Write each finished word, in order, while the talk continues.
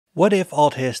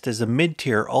WhatIfAltHist is a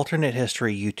mid-tier alternate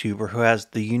history YouTuber who has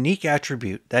the unique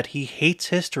attribute that he hates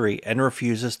history and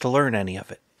refuses to learn any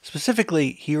of it.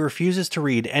 Specifically, he refuses to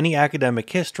read any academic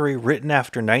history written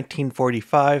after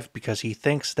 1945 because he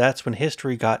thinks that's when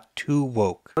history got too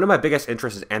woke. One of my biggest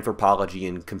interests is anthropology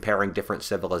and comparing different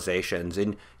civilizations,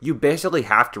 and you basically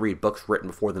have to read books written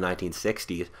before the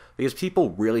 1960s because people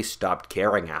really stopped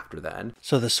caring after then.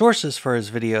 So the sources for his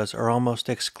videos are almost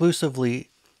exclusively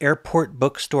airport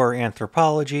bookstore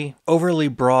anthropology, overly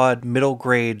broad middle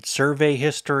grade survey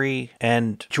history,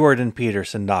 and Jordan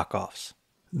Peterson knockoffs.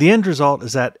 The end result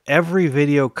is that every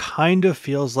video kind of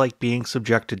feels like being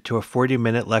subjected to a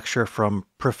 40-minute lecture from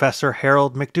Professor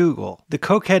Harold McDougall, the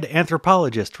cokehead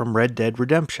anthropologist from Red Dead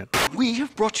Redemption. We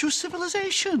have brought you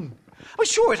civilization. Well,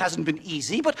 sure, it hasn't been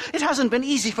easy, but it hasn't been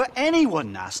easy for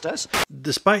anyone, Nastas.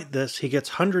 Despite this, he gets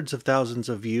hundreds of thousands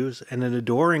of views and an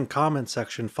adoring comment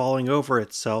section falling over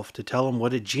itself to tell him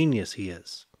what a genius he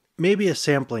is. Maybe a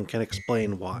sampling can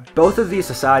explain why. Both of these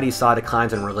societies saw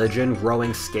declines in religion,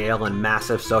 growing scale, and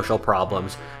massive social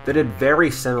problems that had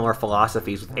very similar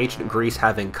philosophies, with ancient Greece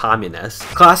having communists.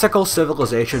 Classical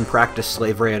civilization practiced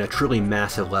slavery on a truly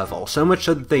massive level, so much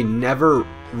so that they never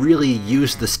really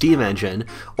used the steam engine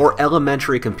or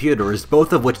elementary computers,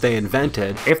 both of which they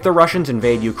invented. If the Russians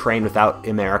invade Ukraine without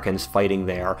Americans fighting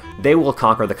there, they will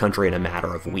conquer the country in a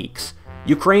matter of weeks.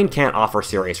 Ukraine can't offer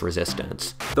serious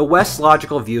resistance. The West's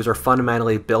logical views are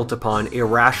fundamentally built upon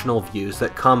irrational views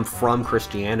that come from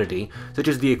Christianity, such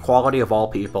as the equality of all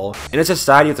people. In a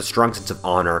society with a strong sense of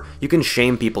honor, you can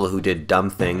shame people who did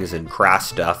dumb things and crass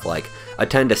stuff like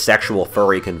attend a sexual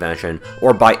furry convention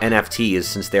or buy NFTs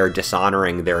since they are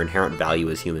dishonoring their inherent value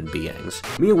as human beings.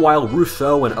 Meanwhile,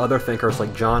 Rousseau and other thinkers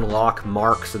like John Locke,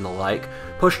 Marx, and the like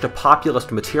pushed a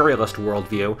populist materialist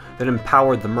worldview that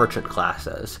empowered the merchant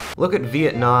classes. Look at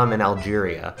Vietnam and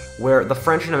Algeria, where the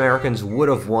French and Americans would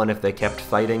have won if they kept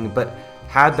fighting, but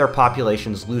had their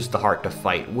populations lose the heart to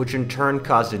fight, which in turn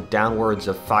caused downwards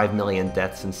of 5 million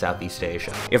deaths in Southeast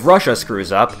Asia. If Russia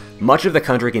screws up, much of the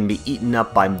country can be eaten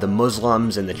up by the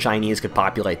Muslims and the Chinese could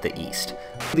populate the East.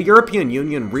 The European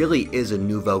Union really is a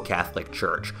nouveau Catholic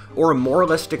Church, or a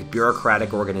moralistic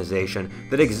bureaucratic organization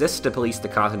that exists to police the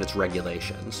continent's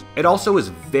regulations. It also has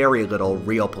very little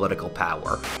real political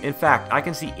power. In fact, I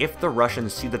can see if the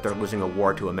Russians see that they're losing a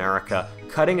war to America,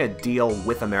 cutting a deal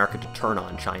with America to turn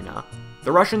on China.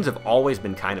 The Russians have always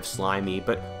been kind of slimy,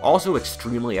 but also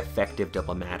extremely effective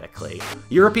diplomatically.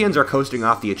 Europeans are coasting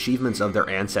off the achievements of their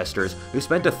ancestors, who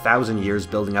spent 1,000 years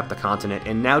building up the continent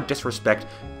and now disrespect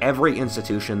every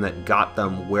institution that got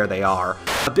them where they are.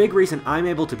 A big reason I'm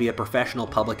able to be a professional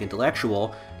public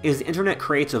intellectual is the internet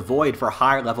creates a void for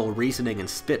high-level reasoning and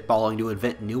spitballing to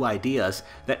invent new ideas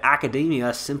that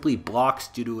academia simply blocks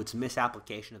due to its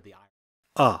misapplication of the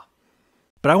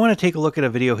But I want to take a look at a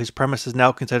video whose premise is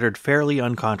now considered fairly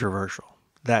uncontroversial.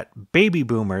 That baby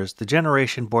boomers, the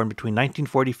generation born between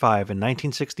 1945 and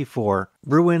 1964,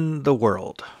 ruin the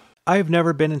world. I've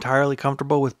never been entirely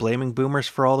comfortable with blaming boomers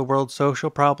for all the world's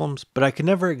social problems, but I can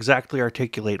never exactly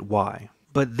articulate why.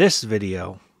 But this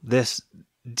video, this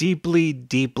deeply,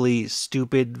 deeply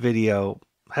stupid video,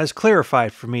 has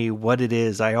clarified for me what it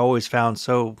is I always found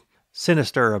so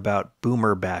sinister about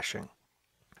boomer bashing.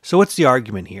 So what's the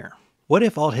argument here?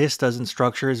 WhatIfAltHist doesn't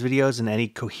structure his videos in any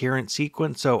coherent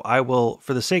sequence, so I will,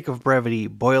 for the sake of brevity,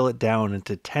 boil it down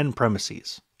into 10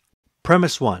 premises.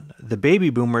 Premise 1. The baby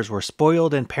boomers were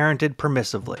spoiled and parented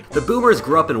permissively. The boomers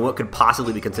grew up in what could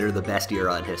possibly be considered the best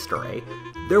era in history.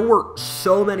 There were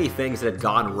so many things that had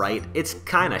gone right, it's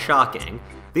kinda shocking.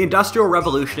 The Industrial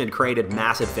Revolution had created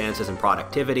massive advances in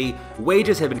productivity,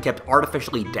 wages had been kept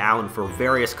artificially down for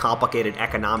various complicated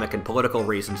economic and political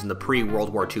reasons in the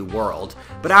pre-World War II world,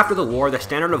 but after the war, the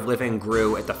standard of living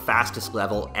grew at the fastest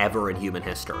level ever in human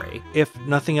history. If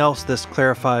nothing else, this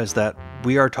clarifies that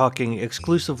we are talking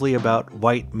exclusively about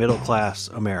white middle-class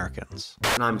Americans.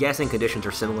 And I'm guessing conditions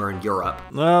are similar in Europe.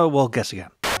 We'll guess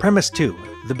again. Premise 2.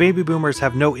 The baby boomers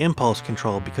have no impulse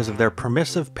control because of their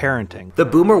permissive parenting. The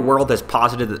boomer world has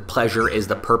posited that pleasure is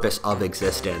the purpose of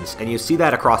existence, and you see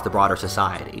that across the broader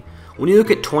society. When you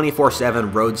look at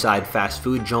 24/7 roadside fast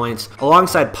food joints,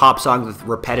 alongside pop songs with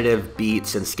repetitive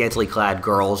beats and scantily clad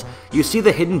girls, you see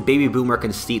the hidden baby boomer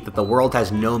conceit that the world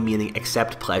has no meaning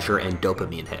except pleasure and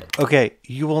dopamine hits. Okay,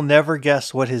 you will never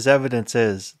guess what his evidence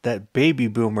is that baby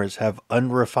boomers have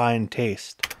unrefined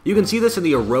taste. You can see this in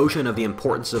the erosion of the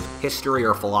importance of history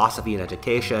or philosophy in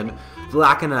education, the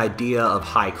lack of an idea of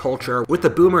high culture, with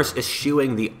the boomers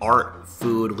eschewing the art,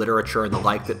 food, literature, and the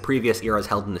like that previous eras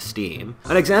held in esteem.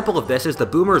 An example of this is the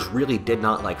boomers really did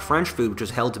not like French food, which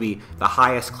was held to be the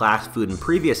highest class food in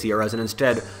previous eras, and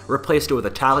instead replaced it with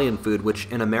Italian food, which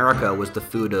in America was the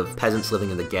food of peasants living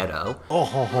in the ghetto. Oh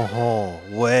ho ho ho,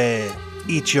 way.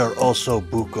 Eat your osso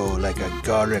buco like a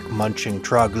garlic-munching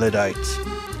troglodyte.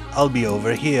 I'll be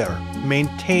over here,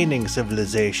 maintaining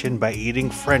civilization by eating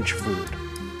French food.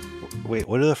 Wait,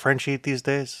 what do the French eat these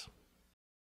days?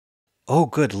 Oh,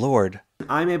 good lord.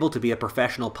 I'm able to be a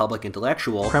professional public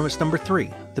intellectual. Premise number 3.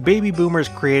 The baby boomers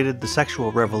created the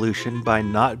sexual revolution by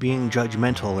not being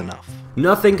judgmental enough.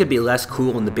 Nothing could be less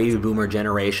cool in the baby boomer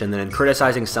generation than in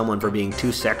criticizing someone for being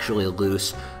too sexually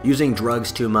loose, using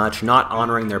drugs too much, not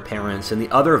honoring their parents, and the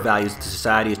other values that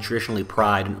society has traditionally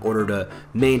prized in order to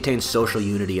maintain social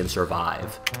unity and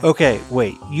survive. Okay,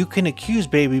 wait, you can accuse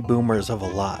baby boomers of a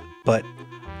lot, but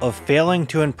of failing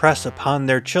to impress upon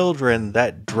their children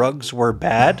that drugs were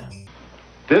bad?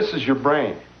 This is your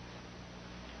brain.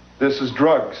 This is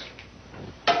drugs.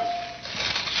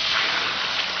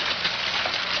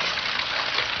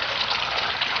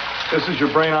 This is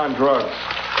your brain on drugs.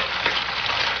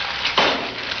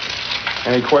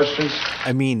 Any questions?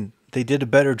 I mean, they did a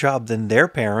better job than their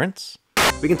parents.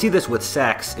 We can see this with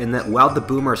sex, in that while the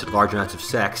boomers had large amounts of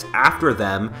sex, after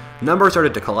them, numbers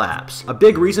started to collapse. A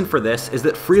big reason for this is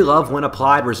that free love, when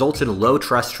applied, results in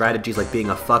low-trust strategies like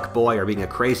being a fuckboy or being a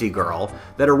crazy girl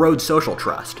that erode social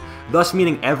trust, thus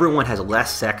meaning everyone has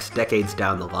less sex decades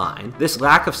down the line. This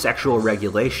lack of sexual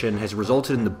regulation has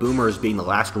resulted in the boomers being the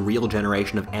last real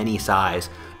generation of any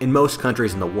size in most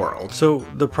countries in the world. So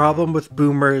the problem with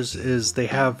boomers is they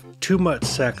have too much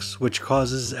sex, which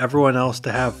causes everyone else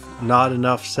to have not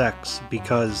enough sex,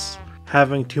 because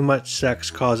having too much sex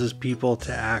causes people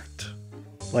to act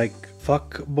like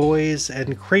fuck boys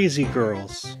and crazy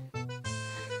girls.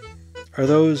 Are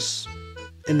those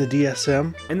in the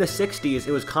DSM? In the 60s,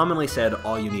 it was commonly said,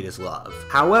 all you need is love.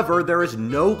 However, there is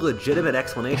no legitimate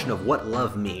explanation of what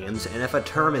love means, and if a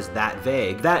term is that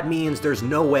vague, that means there's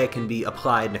no way it can be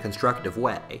applied in a constructive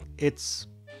way. It's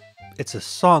a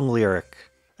song lyric.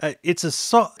 It's a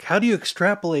song. How do you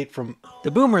extrapolate from...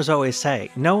 The boomers always say,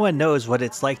 no one knows what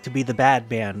it's like to be the bad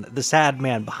man, the sad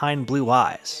man behind blue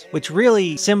eyes, which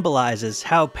really symbolizes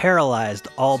how paralyzed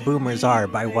all boomers are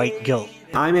by white guilt.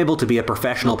 I'm able to be a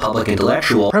professional public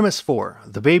intellectual. Premise 4.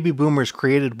 The baby boomers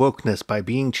created wokeness by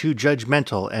being too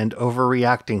judgmental and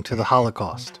overreacting to the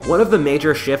Holocaust. One of the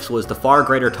major shifts was the far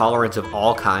greater tolerance of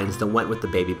all kinds that went with the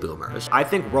baby boomers. I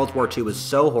think World War II was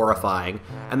so horrifying,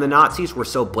 and the Nazis were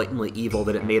so blatantly evil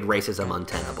that it made racism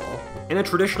untenable. In a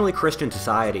traditionally Christian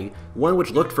society, one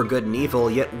which looked for good and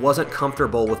evil yet wasn't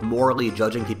comfortable with morally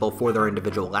judging people for their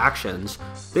individual actions,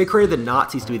 they created the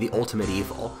Nazis to be the ultimate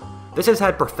evil. This has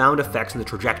had profound effects on the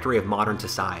trajectory of modern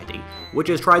society, which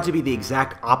has tried to be the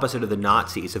exact opposite of the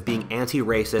Nazis, of being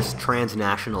anti-racist,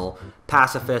 transnational,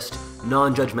 pacifist,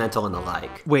 non-judgmental, and the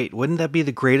like. Wait, wouldn't that be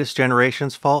the greatest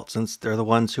generation's fault, since they're the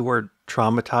ones who were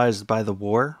traumatized by the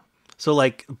war? So,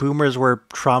 like, boomers were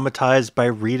traumatized by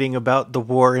reading about the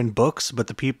war in books, but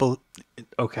the people...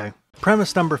 Okay.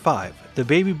 Premise number 5. The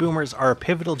baby boomers are a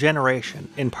pivotal generation,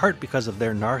 in part because of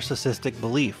their narcissistic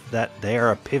belief that they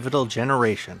are a pivotal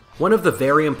generation. One of the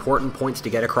very important points to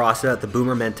get across about the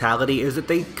boomer mentality is that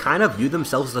they kind of view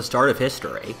themselves as the start of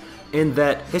history, in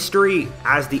that history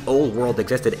as the old world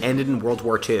existed ended in World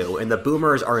War II, and the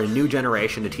boomers are a new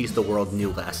generation to teach the world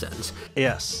new lessons.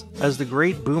 Yes, as the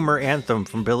great boomer anthem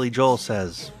from Billy Joel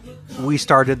says, we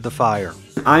started the fire.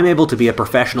 I'm able to be a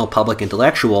professional public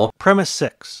intellectual. Premise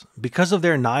 6. Because of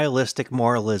their nihilistic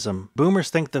moralism, boomers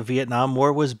think the Vietnam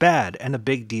War was bad and a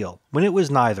big deal, when it was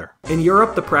neither. In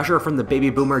Europe, the pressure from the baby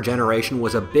boomer generation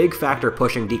was a big factor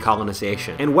pushing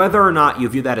decolonization, and whether or not you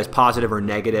view that as positive or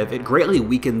negative, it greatly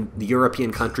weakened the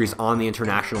European countries on the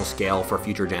international scale for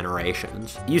future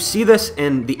generations. You see this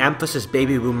in the emphasis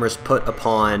baby boomers put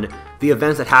upon the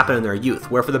events that happened in their youth,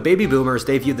 where for the baby boomers,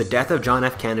 they view the death of John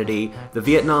F. Kennedy, the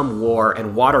Vietnam War,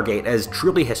 and Watergate as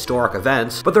truly historic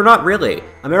events, but they're not really.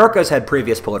 America's had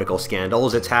previous political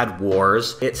scandals, it's had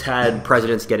wars, it's had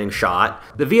presidents getting shot.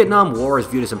 The Vietnam War is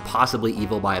viewed as impossibly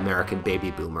evil by American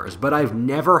baby boomers, but I've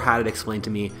never had it explained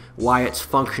to me why it's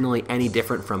functionally any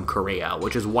different from Korea,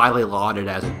 which is widely lauded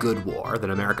as a good war that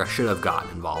America should have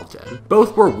gotten involved in.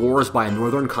 Both were wars by a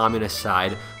northern communist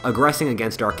side aggressing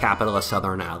against our capitalist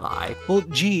southern ally. Well,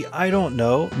 gee, I don't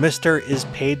know. Mr. is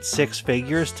paid 6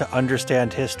 figures to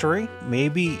understand history?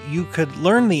 Maybe you could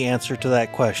learn the answer to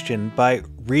that question by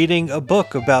reading a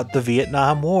book about the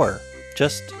Vietnam War.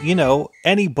 Just, you know,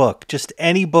 any book. Just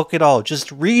any book at all.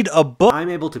 Just read a book. I'm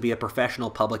able to be a professional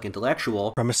public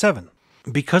intellectual. Premise 7.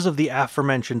 Because of the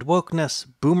aforementioned wokeness,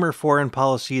 boomer foreign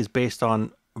policy is based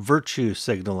on virtue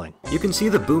signaling. You can see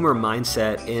the boomer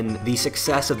mindset in the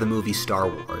success of the movie Star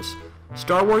Wars.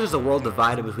 Star Wars is a world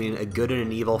divided between a good and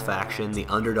an evil faction, the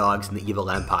underdogs and the evil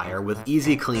empire, with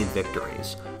easy, clean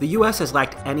victories. The US has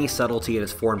lacked any subtlety in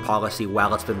its foreign policy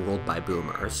while it's been ruled by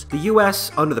boomers. The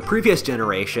US, under the previous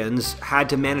generations, had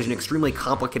to manage an extremely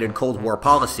complicated Cold War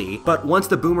policy, but once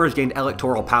the boomers gained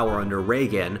electoral power under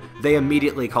Reagan, they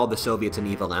immediately called the Soviets an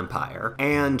evil empire.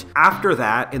 And after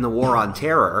that, in the War on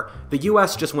Terror, the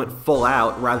US just went full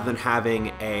out rather than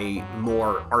having a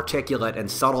more articulate and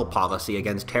subtle policy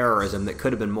against terrorism that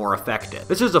could have been more effective.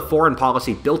 This is a foreign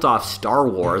policy built off Star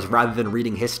Wars rather than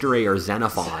reading history or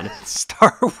Xenophon.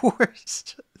 Star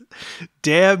Wars.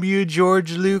 Damn you,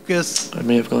 George Lucas. I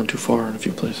may have gone too far in a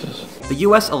few places. The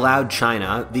US allowed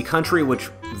China, the country which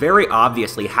very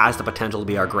obviously has the potential to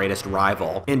be our greatest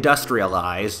rival,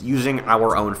 industrialize using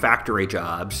our own factory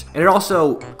jobs. And it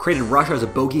also created Russia as a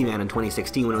bogeyman in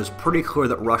 2016 when it was pretty clear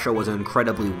that Russia was an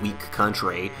incredibly weak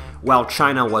country, while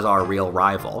China was our real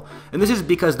rival. And this is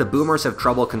because the boomers have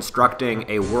trouble constructing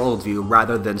a worldview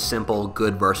rather than simple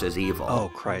good versus evil. Oh,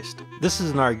 Christ. This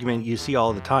is an argument you see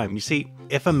all the time. You see,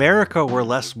 if America were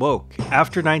less woke,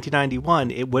 after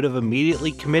 1991, it would have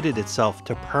immediately committed itself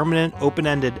to permanent,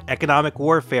 open-ended economic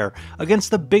warfare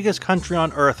against the biggest country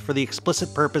on Earth for the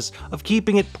explicit purpose of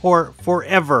keeping it poor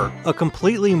forever. A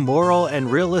completely moral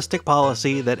and realistic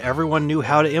policy that everyone knew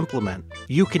how to implement.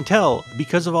 You can tell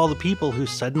because of all the people who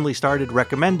suddenly started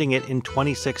recommending it in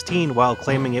 2016 while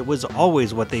claiming it was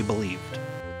always what they believed.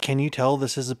 Can you tell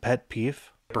this is a pet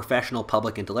peeve? Professional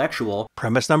public intellectual.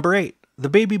 Premise number 8. The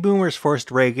baby boomers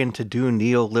forced Reagan to do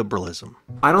neoliberalism.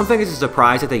 I don't think it's a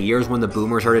surprise that the years when the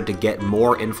boomers started to get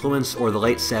more influence, or the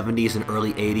late 70s and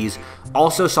early 80s,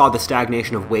 also saw the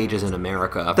stagnation of wages in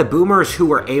America. The boomers who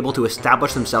were able to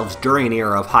establish themselves during an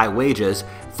era of high wages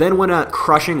then went out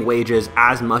crushing wages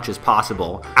as much as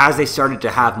possible as they started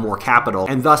to have more capital,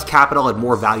 and thus capital had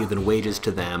more value than wages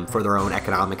to them for their own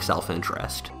economic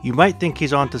self-interest. You might think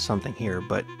he's onto something here,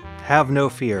 but have no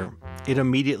fear. It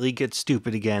immediately gets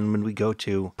stupid again when we go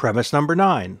to premise number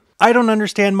 9. I don't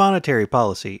understand monetary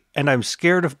policy, and I'm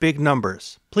scared of big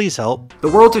numbers. Please help. The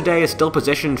world today is still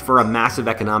positioned for a massive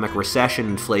economic recession,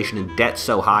 inflation, and debt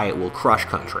so high it will crush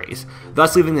countries,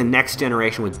 thus leaving the next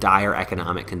generation with dire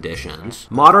economic conditions.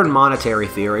 Modern monetary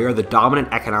theory, or the dominant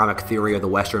economic theory of the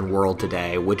Western world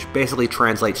today, which basically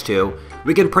translates to,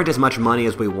 we can print as much money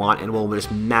as we want and it will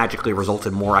just magically result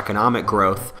in more economic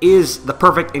growth, is the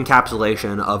perfect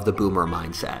encapsulation of the boomer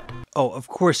mindset. Oh, of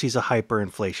course he's a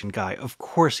hyperinflation guy. Of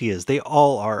course he is. They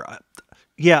all are.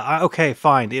 Yeah, okay,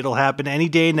 fine. It'll happen any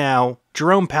day now.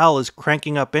 Jerome Powell is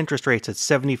cranking up interest rates at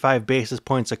 75 basis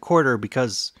points a quarter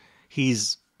because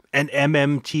he's an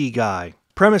MMT guy.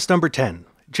 Premise number 10.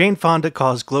 Jane Fonda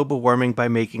caused global warming by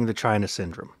making the China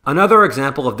syndrome. Another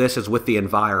example of this is with the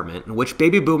environment, in which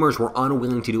baby boomers were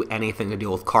unwilling to do anything to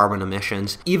deal with carbon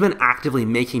emissions, even actively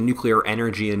making nuclear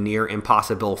energy a near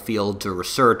impossible field to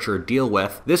research or deal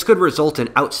with. This could result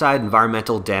in outside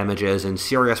environmental damages and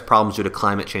serious problems due to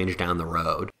climate change down the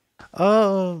road.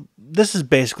 This is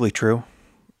basically true.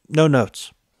 No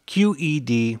notes.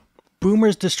 QED.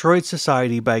 Boomers destroyed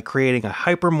society by creating a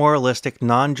hyper-moralistic,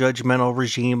 non-judgmental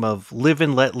regime of live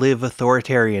and let live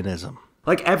authoritarianism.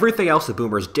 Like everything else the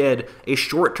boomers did, a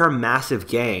short-term massive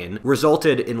gain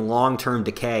resulted in long-term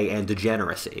decay and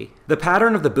degeneracy. The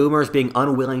pattern of the boomers being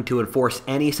unwilling to enforce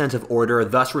any sense of order,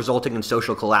 thus resulting in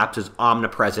social collapse, is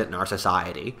omnipresent in our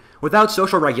society. Without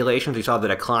social regulations, we saw the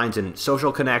declines in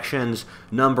social connections,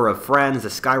 number of friends, the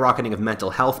skyrocketing of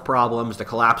mental health problems, the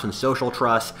collapse in social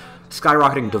trust,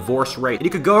 skyrocketing divorce rate. And you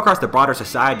could go across the broader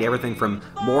society, everything from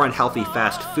more unhealthy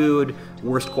fast food,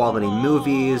 worse quality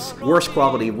movies, worse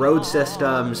quality road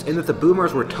systems, and that the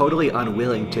boomers were totally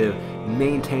unwilling to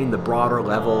maintain the broader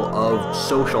level of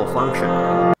social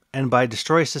functioning. And by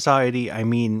destroy society, I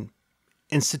mean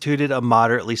instituted a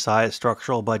moderately sized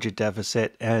structural budget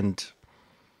deficit, and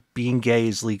being gay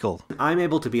is legal. I'm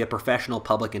able to be a professional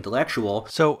public intellectual.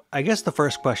 So I guess the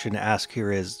first question to ask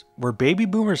here is, were baby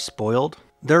boomers spoiled?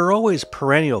 There are always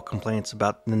perennial complaints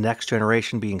about the next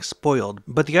generation being spoiled,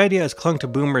 but the idea has clung to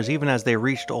boomers even as they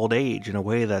reached old age in a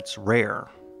way that's rare.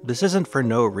 This isn't for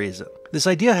no reason. This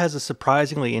idea has a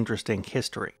surprisingly interesting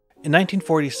history. In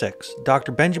 1946,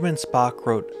 Dr. Benjamin Spock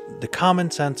wrote The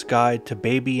Common Sense Guide to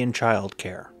Baby and Child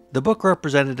Care. The book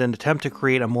represented an attempt to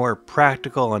create a more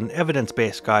practical and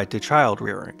evidence-based guide to child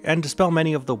rearing, and dispel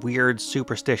many of the weird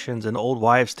superstitions and old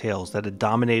wives' tales that had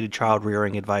dominated child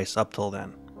rearing advice up till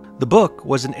then. The book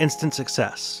was an instant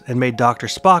success, and made Dr.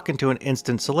 Spock into an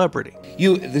instant celebrity.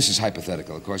 This is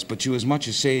hypothetical, of course, but you as much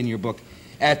as say in your book,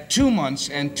 at 2 months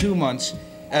and 2 months,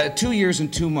 2 years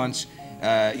and 2 months,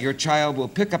 your child will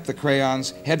pick up the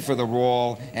crayons, head for the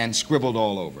wall, and scribbled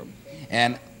all over them.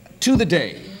 And to the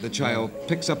day, the child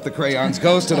picks up the crayons,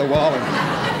 goes to the wall,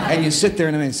 and you sit there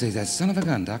and say, that son of a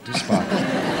gun, Dr. Spock.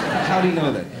 How do you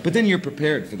know that? But then you're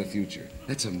prepared for the future.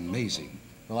 That's amazing.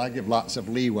 Well, I give lots of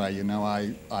leeway, you know.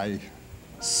 I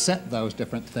set those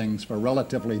different things for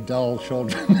relatively dull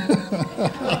children.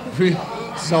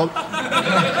 So...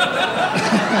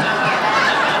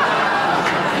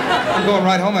 I'm going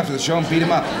right home after the show and beat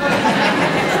him up.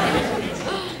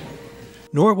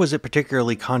 Nor was it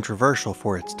particularly controversial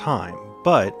for its time,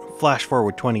 but flash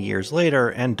forward 20 years later,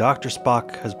 and Dr.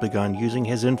 Spock has begun using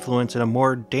his influence in a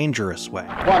more dangerous way.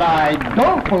 What I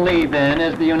don't believe in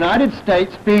is the United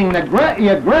States being the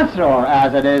aggressor,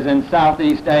 as it is in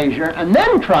Southeast Asia, and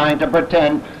then trying to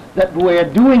pretend that we're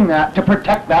doing that to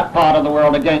protect that part of the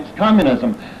world against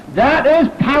communism. That is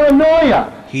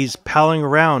paranoia. He's palling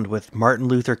around with Martin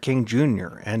Luther King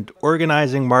Jr. and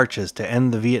organizing marches to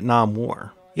end the Vietnam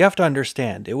War. You have to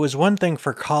understand, it was one thing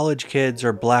for college kids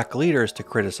or black leaders to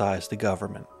criticize the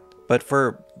government, but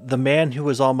for the man who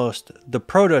was almost the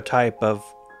prototype of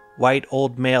white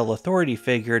old male authority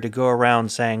figure to go around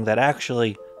saying that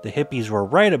actually the hippies were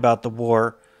right about the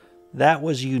war, that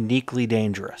was uniquely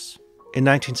dangerous. In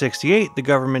 1968, the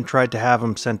government tried to have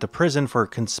him sent to prison for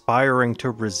conspiring to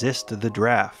resist the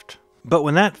draft. But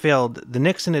when that failed, the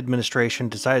Nixon administration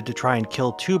decided to try and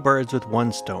kill two birds with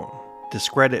one stone,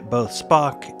 discredit both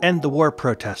Spock and the war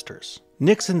protesters.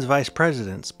 Nixon's vice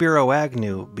president, Spiro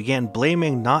Agnew, began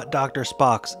blaming not Dr.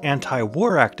 Spock's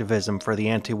anti-war activism for the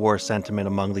anti-war sentiment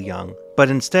among the young, but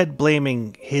instead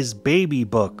blaming his baby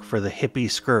book for the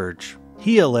hippie scourge.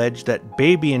 He alleged that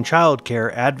baby and child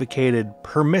care advocated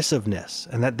permissiveness,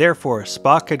 and that therefore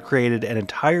Spock had created an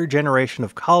entire generation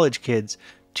of college kids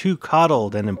too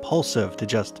coddled and impulsive to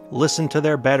just listen to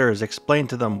their betters explain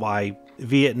to them why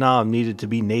Vietnam needed to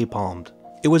be napalmed.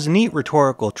 It was a neat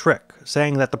rhetorical trick,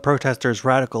 saying that the protesters'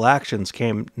 radical actions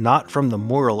came not from the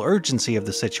moral urgency of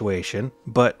the situation,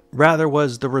 but rather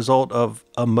was the result of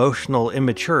emotional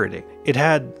immaturity. It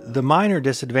had the minor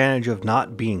disadvantage of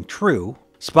not being true.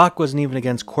 Spock wasn't even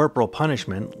against corporal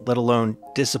punishment, let alone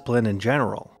discipline in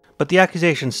general. But the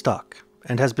accusation stuck,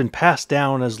 and has been passed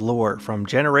down as lore from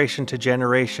generation to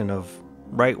generation of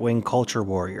right-wing culture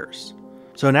warriors.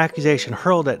 So an accusation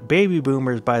hurled at baby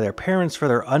boomers by their parents for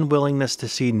their unwillingness to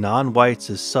see non-whites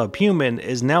as subhuman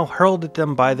is now hurled at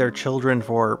them by their children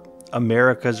for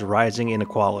America's rising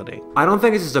inequality. I don't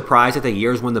think it's a surprise that the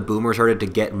years when the boomers started to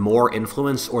get more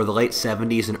influence, or the late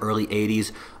 70s and early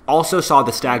 80s, also saw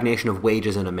the stagnation of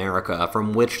wages in America,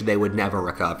 from which they would never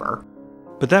recover.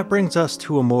 But that brings us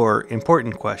to a more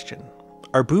important question.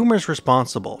 Are boomers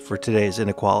responsible for today's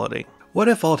inequality?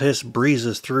 WhatIfAltHist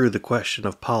breezes through the question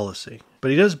of policy,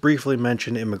 but he does briefly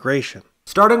mention immigration.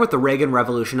 Starting with the Reagan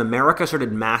Revolution, America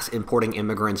started mass importing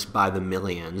immigrants by the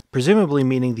millions. Presumably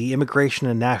meaning the Immigration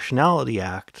and Nationality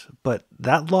Act, but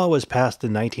that law was passed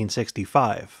in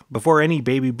 1965, before any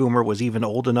baby boomer was even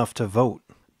old enough to vote.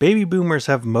 Baby boomers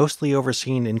have mostly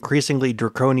overseen increasingly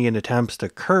draconian attempts to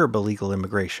curb illegal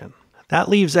immigration. That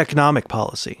leaves economic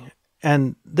policy.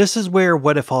 And this is where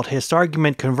WhatIfAltHist's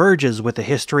argument converges with the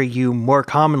history you more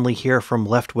commonly hear from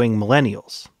left-wing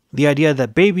millennials. The idea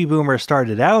that baby boomers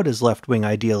started out as left-wing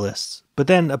idealists, but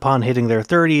then upon hitting their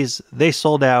 30s, they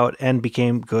sold out and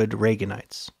became good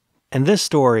Reaganites. And this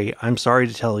story, I'm sorry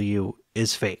to tell you,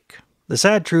 is fake. The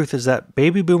sad truth is that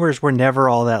baby boomers were never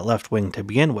all that left-wing to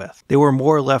begin with. They were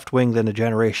more left-wing than a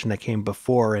generation that came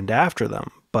before and after them,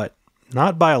 but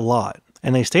not by a lot.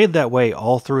 And they stayed that way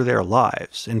all through their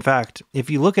lives. In fact,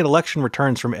 if you look at election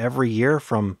returns from every year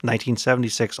from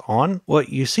 1976 on, what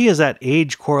you see is that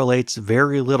age correlates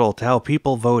very little to how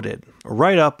people voted,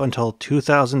 right up until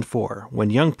 2004,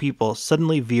 when young people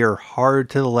suddenly veer hard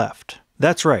to the left.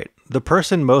 That's right, the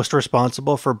person most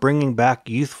responsible for bringing back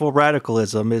youthful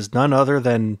radicalism is none other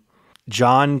than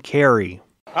John Kerry.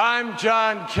 I'm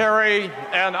John Kerry,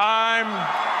 and I'm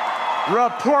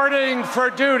reporting for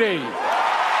duty.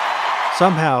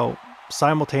 Somehow,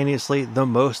 simultaneously, the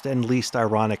most and least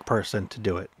ironic person to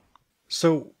do it.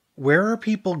 So, where are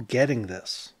people getting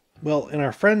this? Well, in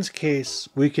our friend's case,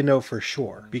 we can know for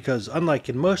sure, because unlike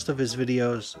in most of his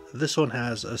videos, this one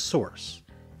has a source.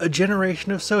 A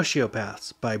Generation of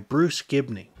Sociopaths by Bruce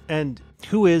Gibney. And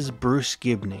who is Bruce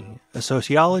Gibney? A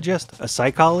sociologist? A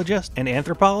psychologist? An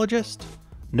anthropologist?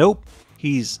 Nope.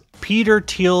 He's Peter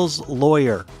Thiel's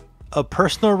lawyer. A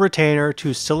personal retainer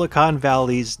to Silicon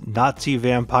Valley's Nazi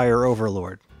vampire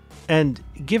overlord. And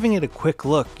giving it a quick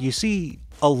look, you see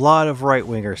a lot of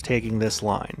right-wingers taking this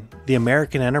line. The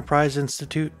American Enterprise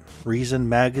Institute, Reason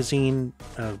Magazine,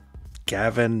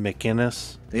 Gavin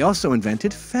McInnes. They also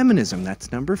invented feminism.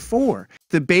 That's number 4.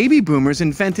 The baby boomers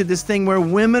invented this thing where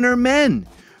women are men,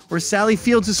 where Sally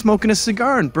Fields is smoking a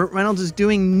cigar and Burt Reynolds is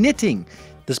doing knitting.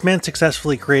 This man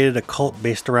successfully created a cult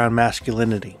based around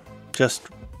masculinity. Just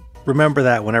remember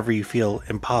that whenever you feel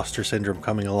imposter syndrome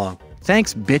coming along.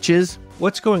 Thanks, bitches.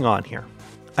 What's going on here?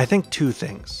 I think 2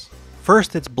 things.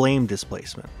 First, it's blame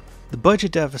displacement. The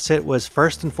budget deficit was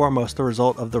first and foremost the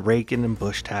result of the Reagan and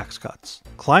Bush tax cuts.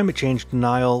 Climate change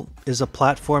denial is a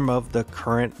platform of the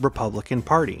current Republican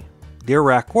Party. The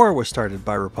Iraq War was started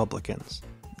by Republicans.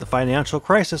 The financial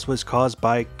crisis was caused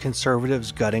by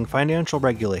conservatives gutting financial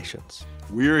regulations.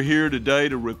 We are here today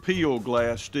to repeal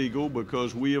Glass-Steagall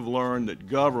because we have learned that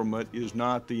government is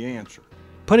not the answer.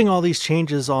 Putting all these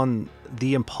changes on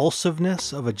the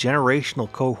impulsiveness of a generational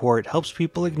cohort helps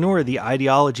people ignore the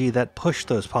ideology that pushed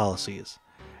those policies,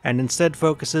 and instead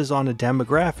focuses on a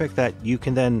demographic that you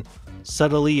can then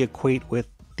subtly equate with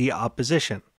the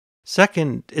opposition.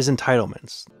 Second is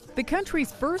entitlements. The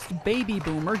country's first baby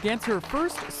boomer gets her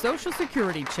first Social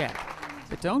Security check.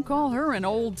 But don't call her an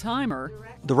old-timer.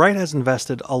 The right has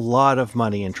invested a lot of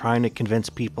money in trying to convince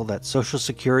people that Social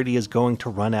Security is going to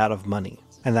run out of money,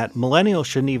 and that millennials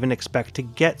shouldn't even expect to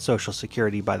get Social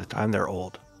Security by the time they're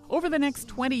old. Over the next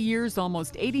 20 years,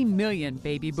 almost 80 million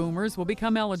baby boomers will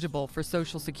become eligible for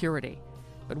Social Security.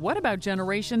 But what about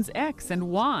generations X and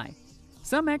Y?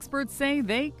 Some experts say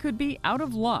they could be out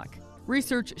of luck.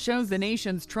 Research shows the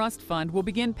nation's trust fund will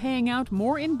begin paying out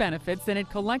more in benefits than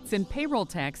it collects in payroll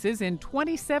taxes in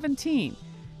 2017,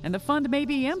 and the fund may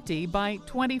be empty by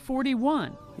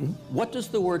 2041. What does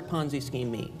the word Ponzi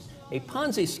scheme mean? A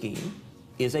Ponzi scheme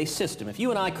is a system. If you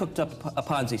and I cooked up a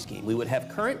Ponzi scheme, we would have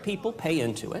current people pay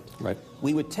into it. Right.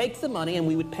 We would take the money and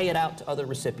we would pay it out to other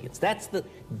recipients. That's the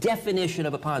definition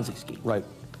of a Ponzi scheme. Right.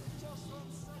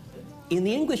 In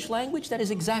the English language, that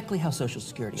is exactly how Social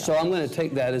Security So I'm going to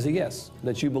take that as a yes,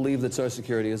 that you believe that Social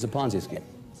Security is a Ponzi scheme.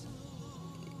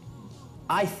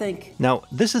 I think... Now,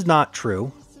 this is not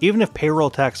true. Even if payroll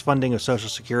tax funding of Social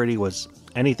Security was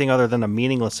anything other than a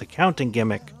meaningless accounting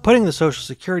gimmick, putting the Social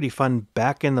Security fund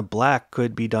back in the black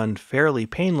could be done fairly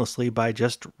painlessly by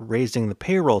just raising the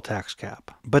payroll tax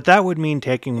cap. But that would mean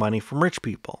taking money from rich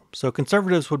people, so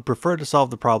conservatives would prefer to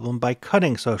solve the problem by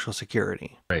cutting Social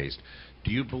Security. Do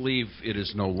you believe it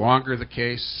is no longer the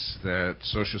case that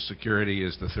Social Security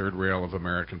is the third rail of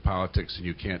American politics and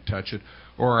you can't touch it?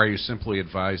 Or are you simply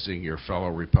advising your fellow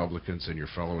Republicans and your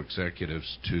fellow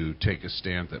executives to take a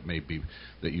stand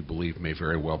that you believe may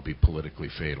very well be politically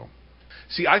fatal?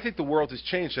 See, I think the world has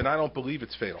changed, and I don't believe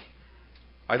it's fatal.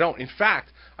 I don't. In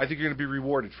fact, I think you're going to be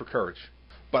rewarded for courage.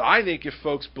 But I think if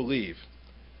folks believe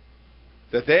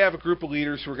that they have a group of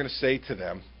leaders who are going to say to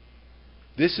them,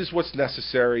 this is what's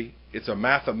necessary, it's a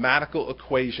mathematical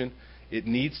equation, it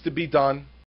needs to be done.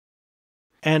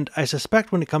 And I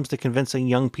suspect when it comes to convincing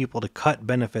young people to cut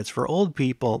benefits for old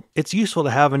people, it's useful to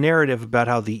have a narrative about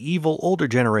how the evil older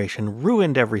generation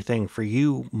ruined everything for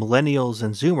you millennials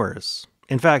and Zoomers.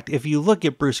 In fact, if you look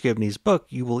at Bruce Gibney's book,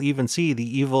 you will even see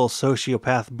the evil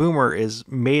sociopath boomer is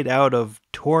made out of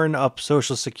torn up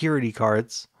Social Security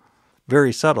cards.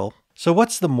 Very subtle. So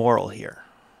what's the moral here?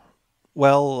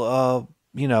 Well,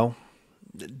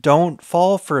 don't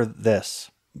fall for this.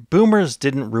 Boomers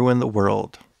didn't ruin the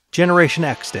world. Generation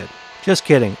X did. Just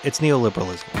kidding, it's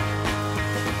neoliberalism.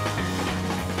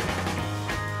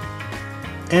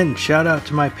 And shout out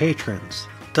to my patrons: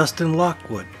 Dustin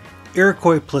Lockwood,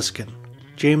 Iroquois Pliskin,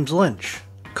 James Lynch,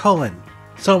 Cullen,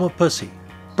 Selma Pussy,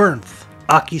 Bernth,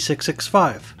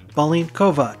 Aki665, Pauline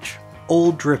Kovac,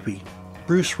 Old Drippy,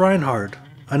 Bruce Reinhard,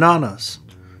 Ananas,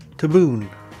 Taboon,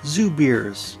 Zoo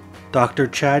Beers, Dr.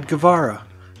 Chad Guevara,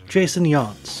 Jason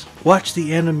Yance. Watch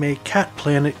the anime Cat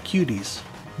Planet Cuties.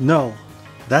 No,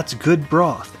 that's Good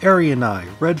Broth, Arianai,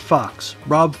 Red Fox,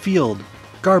 Rob Field,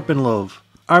 Garpenlove,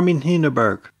 Armin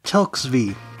Hineberg,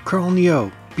 Telksv, Carl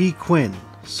Neo, B. Quinn,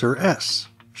 Sir S,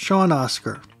 Sean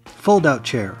Oscar, Foldout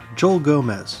Chair, Joel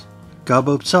Gomez,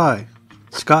 Gabo Tsai,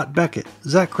 Scott Beckett,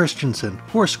 Zach Christensen,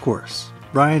 Horse Course,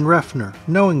 Ryan Reffner,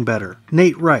 Knowing Better,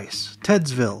 Nate Rice,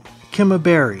 Tedsville, Kimma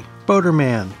Berry,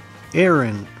 Boderman,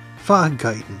 Aaron,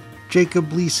 Foggeiten, Jacob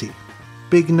Lisi,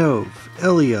 Big Nove,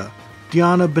 Elia,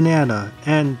 Diana Banana,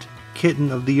 and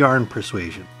Kitten of the Yarn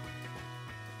Persuasion.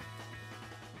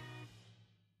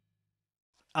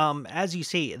 As you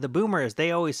see, the boomers,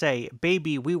 they always say,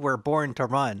 "Baby, we were born to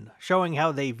run," showing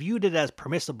how they viewed it as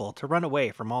permissible to run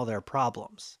away from all their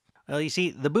problems. Well, you see,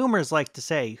 the boomers like to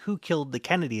say, who killed the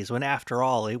Kennedys, when after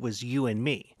all, it was you and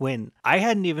me, when I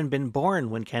hadn't even been born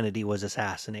when Kennedy was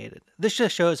assassinated. This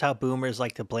just shows how boomers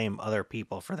like to blame other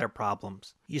people for their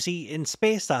problems. You see, in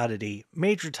Space Oddity,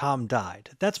 Major Tom died.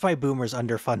 That's why boomers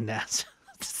underfund NASA.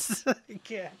 I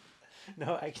can't.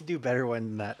 No, I can do better one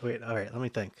than that. Wait, alright, let me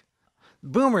think.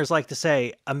 Boomers like to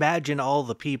say, imagine all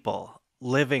the people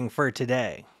living for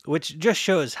today, which just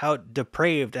shows how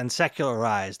depraved and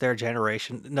secularized their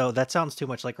generation. No, that sounds too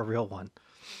much like a real one.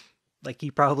 Like he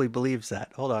probably believes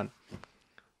that. Hold on.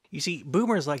 You see,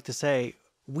 boomers like to say,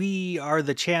 we are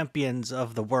the champions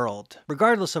of the world,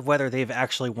 regardless of whether they've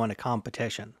actually won a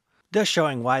competition. Just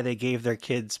showing why they gave their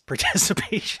kids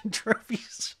participation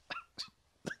trophies.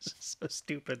 This is so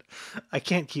stupid. I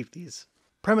can't keep these.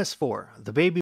 Premise 4. The baby